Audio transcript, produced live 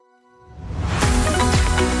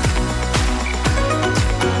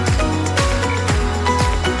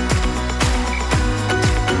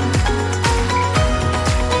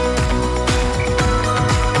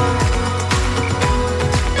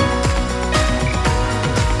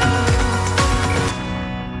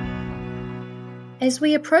As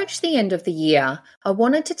we approach the end of the year, I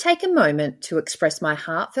wanted to take a moment to express my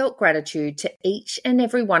heartfelt gratitude to each and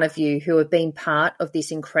every one of you who have been part of this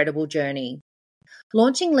incredible journey.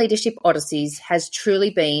 Launching Leadership Odysseys has truly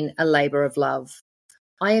been a labour of love.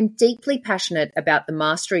 I am deeply passionate about the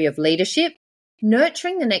mastery of leadership,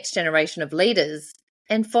 nurturing the next generation of leaders,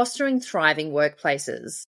 and fostering thriving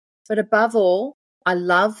workplaces. But above all, I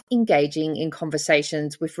love engaging in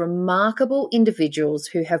conversations with remarkable individuals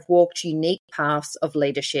who have walked unique paths of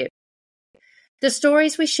leadership. The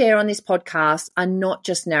stories we share on this podcast are not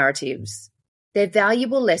just narratives. They're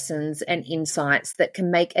valuable lessons and insights that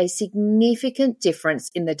can make a significant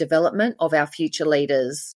difference in the development of our future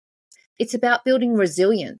leaders. It's about building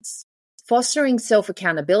resilience, fostering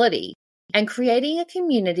self-accountability, and creating a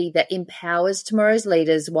community that empowers tomorrow's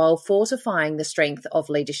leaders while fortifying the strength of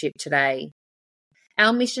leadership today.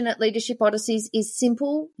 Our mission at Leadership Odysseys is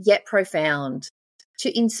simple yet profound: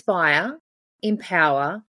 to inspire,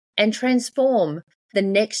 empower, and transform the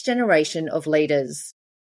next generation of leaders.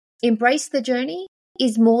 Embrace the journey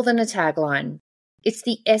is more than a tagline. It's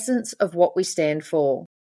the essence of what we stand for.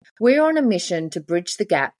 We're on a mission to bridge the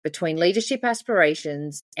gap between leadership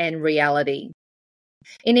aspirations and reality.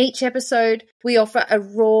 In each episode, we offer a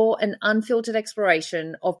raw and unfiltered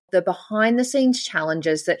exploration of the behind-the-scenes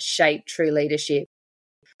challenges that shape true leadership.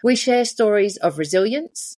 We share stories of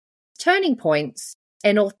resilience, turning points,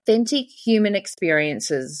 and authentic human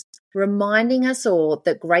experiences, reminding us all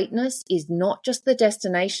that greatness is not just the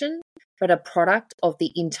destination, but a product of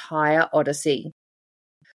the entire Odyssey.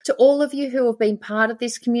 To all of you who have been part of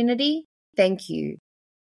this community, thank you.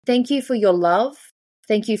 Thank you for your love,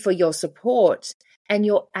 thank you for your support, and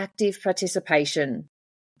your active participation.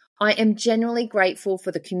 I am genuinely grateful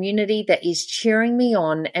for the community that is cheering me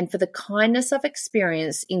on and for the kindness I've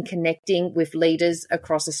experienced in connecting with leaders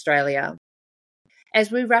across Australia.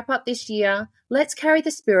 As we wrap up this year, let's carry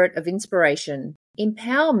the spirit of inspiration,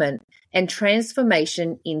 empowerment, and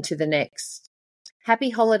transformation into the next.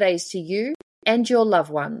 Happy holidays to you and your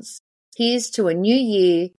loved ones. Here's to a new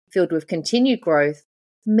year filled with continued growth,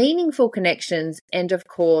 meaningful connections, and of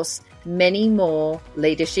course, many more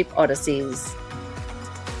Leadership Odysseys.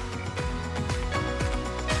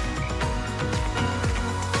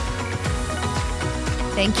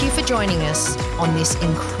 Thank you for joining us on this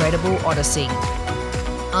incredible Odyssey.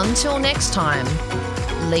 Until next time,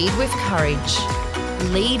 lead with courage,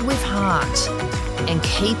 lead with heart, and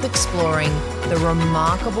keep exploring the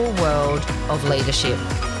remarkable world of leadership.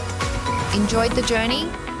 Enjoyed the journey?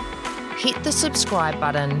 Hit the subscribe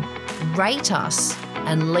button, rate us,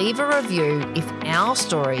 and leave a review if our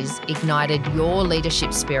stories ignited your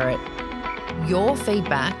leadership spirit. Your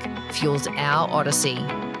feedback fuels our Odyssey.